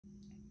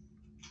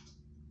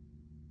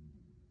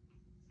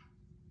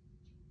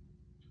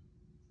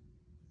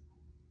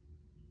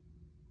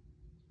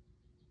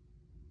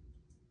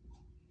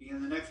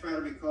And the next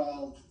matter to be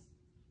called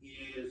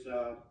is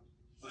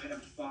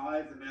item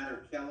 5, the matter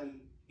of Kelly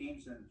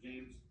Ames and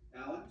James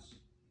Alex.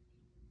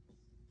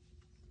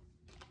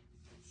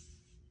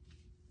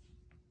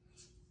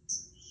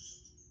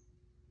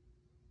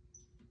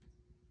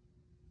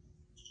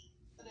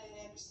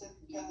 Renee Anderson,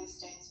 Kelly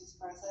Staines is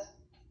present.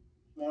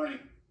 Morning.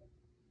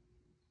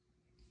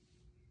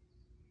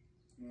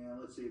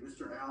 And let's see,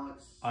 Mr.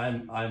 Alex.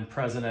 I'm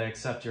present. I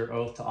accept your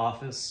oath to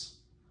office.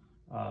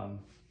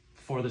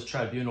 Before this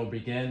tribunal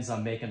begins,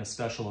 I'm making a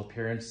special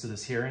appearance to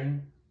this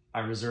hearing. I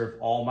reserve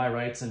all my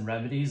rights and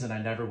remedies, and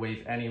I never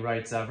waive any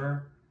rights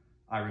ever.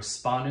 I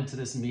responded to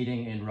this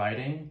meeting in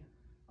writing.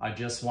 I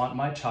just want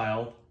my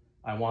child.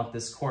 I want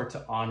this court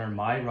to honor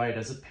my right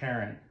as a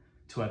parent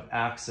to have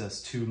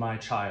access to my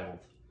child.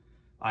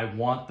 I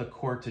want the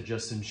court to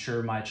just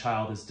ensure my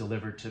child is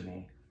delivered to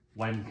me.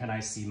 When can I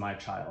see my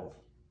child?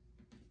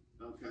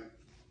 Okay.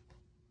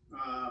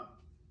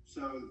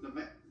 So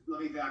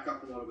let me back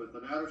up a little bit.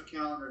 The matters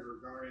calendar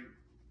regarding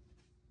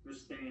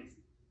Ms. Staines'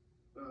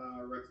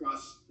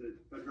 request to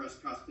address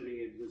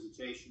custody and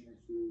visitation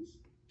issues.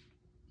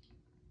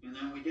 And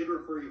then we did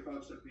refer you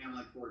folks to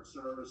Family Court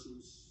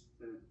Services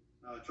to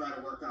try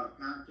to work out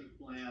a parenting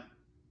plan.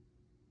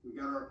 We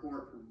got a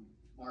report from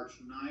March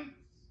 9th.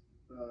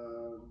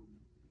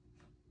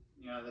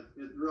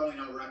 There's really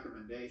no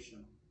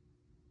recommendation.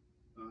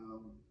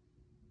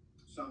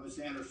 So Ms.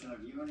 Anderson,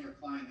 have you and your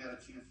client had a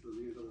chance to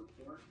review the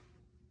report?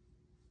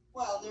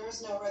 Well, there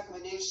is no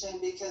recommendation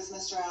because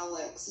Mr.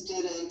 Alex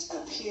didn't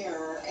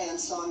appear, and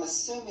so I'm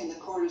assuming the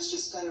court is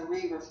just going to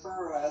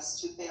re-refer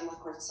us to Family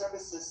Court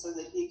Services so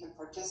that he can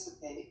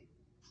participate.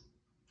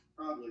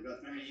 Probably,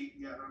 but I mean,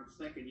 I'm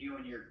thinking you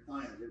and your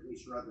client have at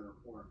least read the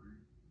report, right?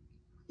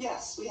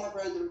 Yes, we have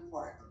read the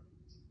report.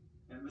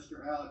 And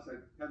Mr. Alex,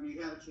 have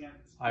you had a chance?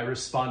 I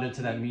responded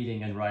to that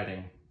meeting in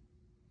writing.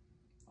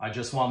 I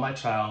just want my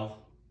child.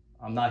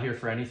 I'm not here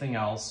for anything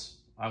else.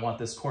 I want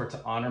this court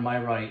to honor my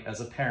right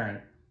as a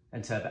parent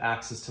and to have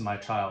access to my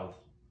child.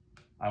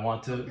 I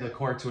want the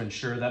court to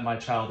ensure that my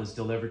child is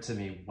delivered to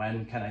me.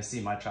 When can I see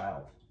my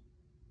child?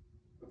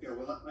 Okay,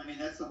 well, I mean,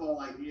 that's the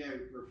whole idea of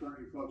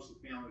referring you folks to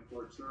Family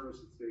Court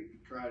Services so you can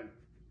try to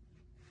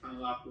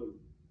come up with,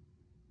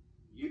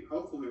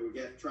 hopefully we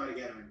try to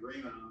get an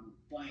agreement on the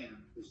plan.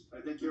 Because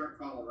I think you're in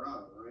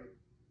Colorado, right?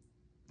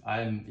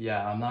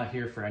 I'm not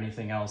here for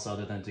anything else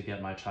other than to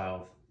get my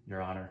child,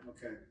 Your Honor.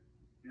 Okay.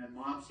 And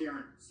Mom's here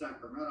in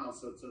Sacramento,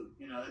 so it's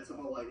that's the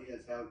whole idea,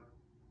 is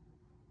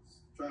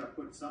try to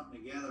put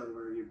something together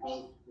where you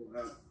both will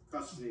have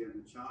custody of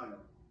the child.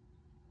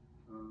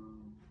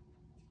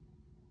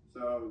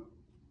 So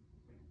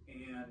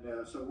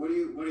what are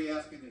you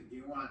asking? Do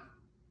you want?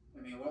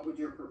 I mean, what would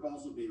your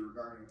proposal be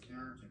regarding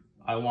parenting?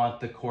 I want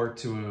the court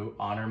to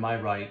honor my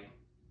right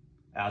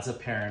as a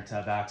parent to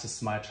have access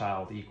to my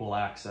child, equal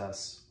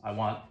access. I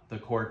want the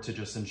court to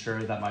just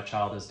ensure that my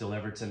child is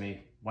delivered to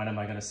me. When am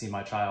I going to see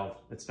my child?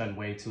 It's been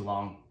way too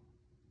long.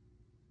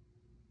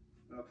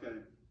 Okay.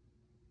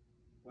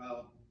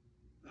 Well,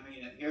 I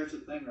mean, here's the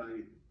thing though.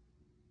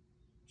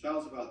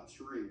 Child's about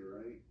 3,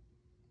 right?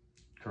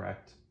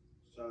 Correct.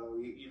 So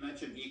you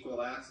mentioned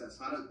equal access.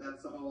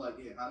 That's the whole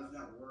idea. How does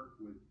that work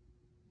with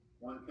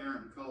one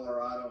parent in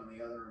Colorado and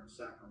the other in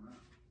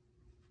Sacramento?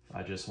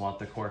 I just want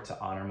the court to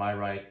honor my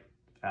right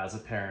as a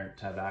parent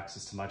to have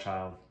access to my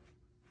child.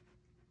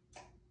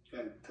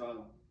 Okay,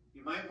 well,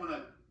 you might want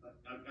to,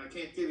 I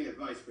can't give you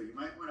advice, but you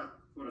might want to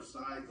put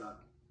aside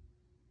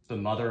the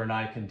mother and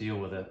I can deal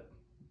with it.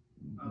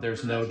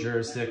 There's no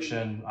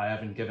jurisdiction. I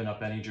haven't given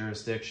up any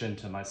jurisdiction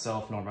to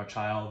myself nor my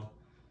child.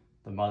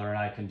 The mother and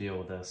I can deal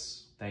with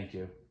this. Thank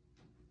you.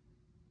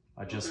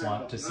 I just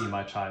want to see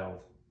my child.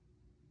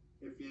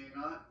 If you're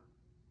not,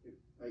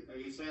 are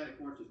you saying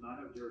the court does not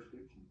have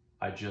jurisdiction?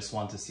 I just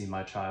want to see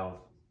my child.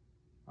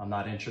 I'm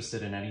not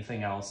interested in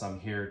anything else. I'm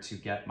here to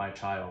get my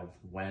child.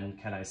 When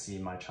can I see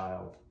my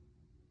child?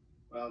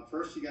 Well,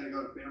 first you got to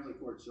go to Family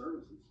Court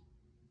Services.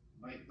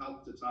 Might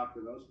help to talk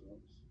to those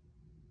folks.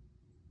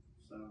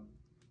 So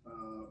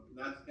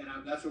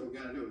that's what we're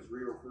going to do, is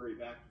re-refer you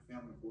back to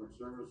Family Court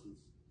Services.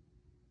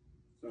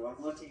 So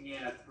I'm looking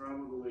at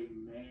probably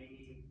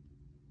May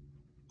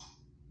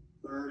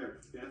 3rd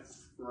or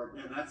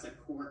 5th, and that's a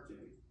court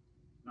date,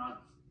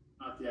 not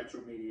the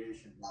actual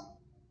mediation date.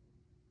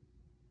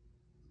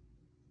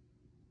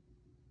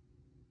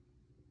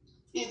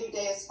 Either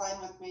day is fine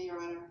with me, Your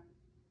Honor.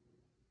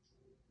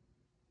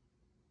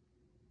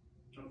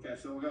 Okay,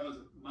 so we'll go with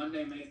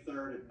Monday, May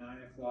 3rd at 9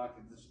 o'clock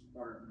in this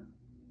apartment.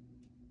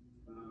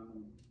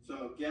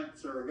 So again,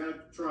 sir, we're going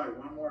to try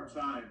one more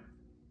time.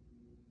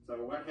 So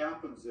what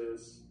happens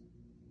is,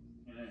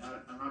 and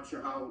I'm not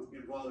sure how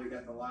involved we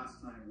got the last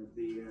time with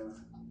the,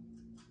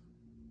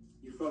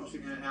 you folks are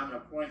going to have an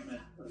appointment,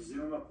 a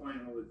Zoom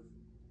appointment with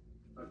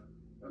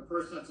a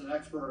person that's an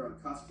expert on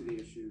custody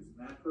issues,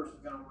 and that person's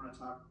going to want to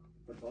talk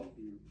to both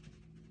of you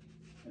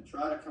and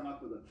try to come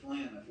up with a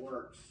plan that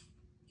works,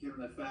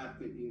 given the fact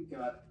that you've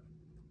got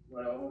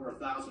over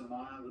 1,000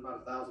 miles,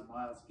 about 1,000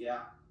 miles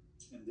gap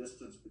in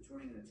distance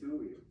between the two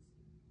of you.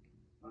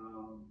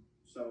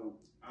 So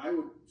I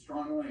would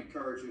strongly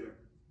encourage you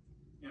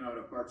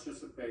to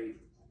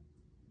participate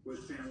with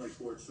Family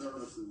Court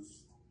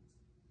Services.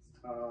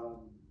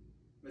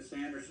 Ms.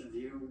 Anderson, do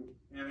you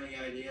have any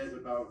ideas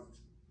about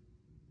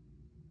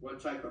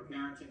what type of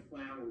parenting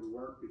plan would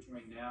work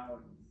between now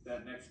and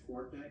that next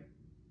court date?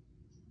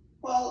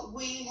 Well,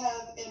 we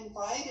have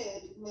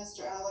invited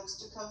Mr. Alex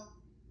to come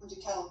to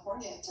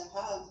California to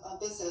have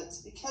visits.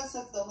 Because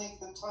of the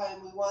length of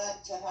time, we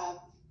want to have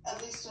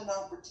at least an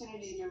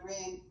opportunity to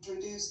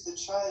reintroduce the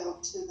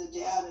child to the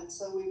dad. And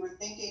so we were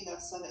thinking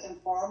of some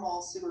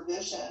informal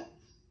supervision,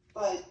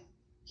 but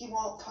he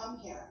won't come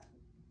here,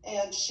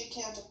 and she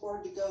can't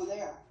afford to go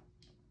there.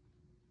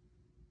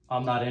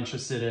 I'm not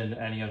interested in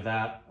any of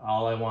that.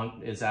 All I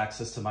want is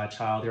access to my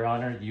child, Your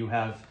Honor. You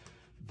have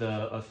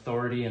the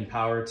authority and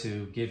power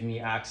to give me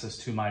access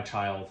to my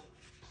child.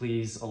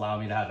 Please allow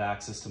me to have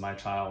access to my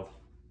child.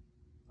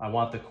 I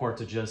want the court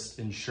to just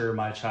ensure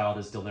my child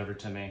is delivered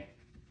to me.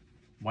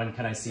 When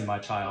can I see my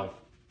child?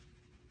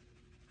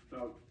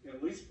 So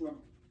at least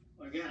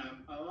again,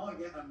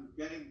 I'm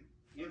getting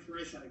the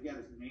information I get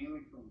is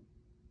mainly from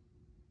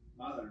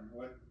mother.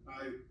 What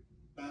I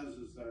says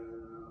is that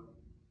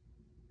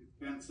it's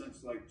been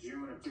since like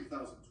June of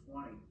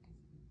 2020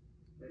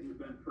 that you've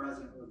been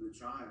present with the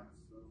child.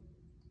 So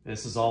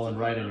this is all in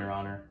writing, Your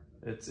Honor.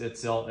 It's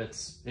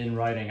in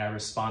writing. I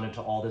responded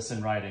to all this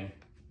in writing.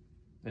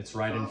 It's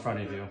right in front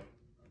of you.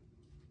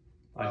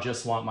 I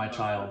just want my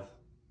child.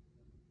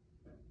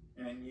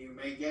 And you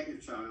may get your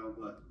child,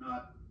 but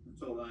not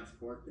until the next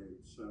court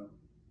date. So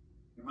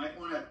you might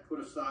want to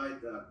put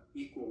aside the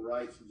equal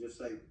rights and just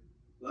say,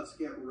 let's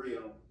get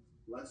real.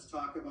 Let's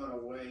talk about a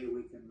way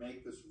we can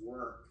make this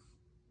work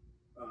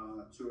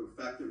to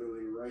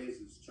effectively raise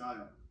this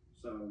child.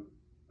 So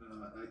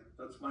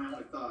that's my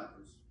only thought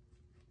is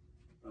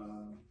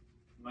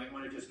might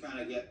want to just kind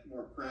of get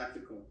more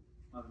practical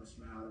on this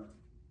matter.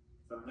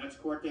 So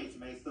next court date's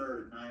May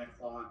 3rd at 9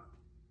 o'clock.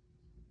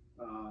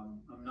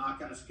 I'm not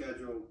going to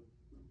schedule,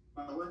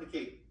 I'll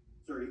indicate,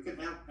 sir, you can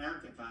have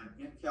parenting time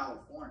in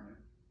California,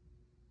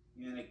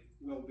 and it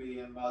will be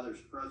in mother's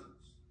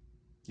presence.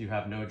 You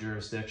have no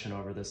jurisdiction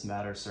over this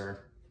matter, sir.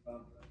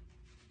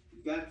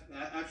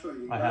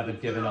 I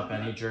haven't given up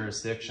any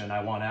jurisdiction.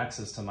 I want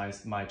access to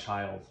my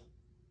child.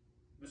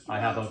 Mr. I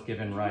have a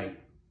given right.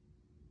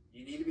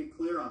 You need to be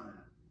clear on that.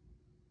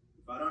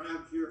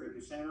 If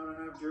you're saying I don't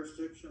have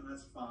jurisdiction,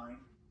 that's fine.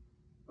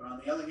 But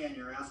on the other hand,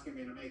 you're asking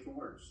me to make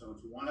orders, so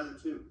it's one of the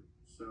two.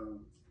 So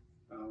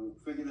we'll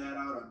figure that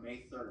out on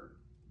May 3rd.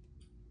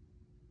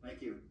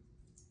 Thank you.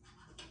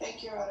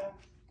 Thank you, Your Honor.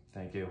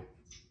 Thank you.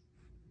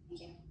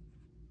 Thank you.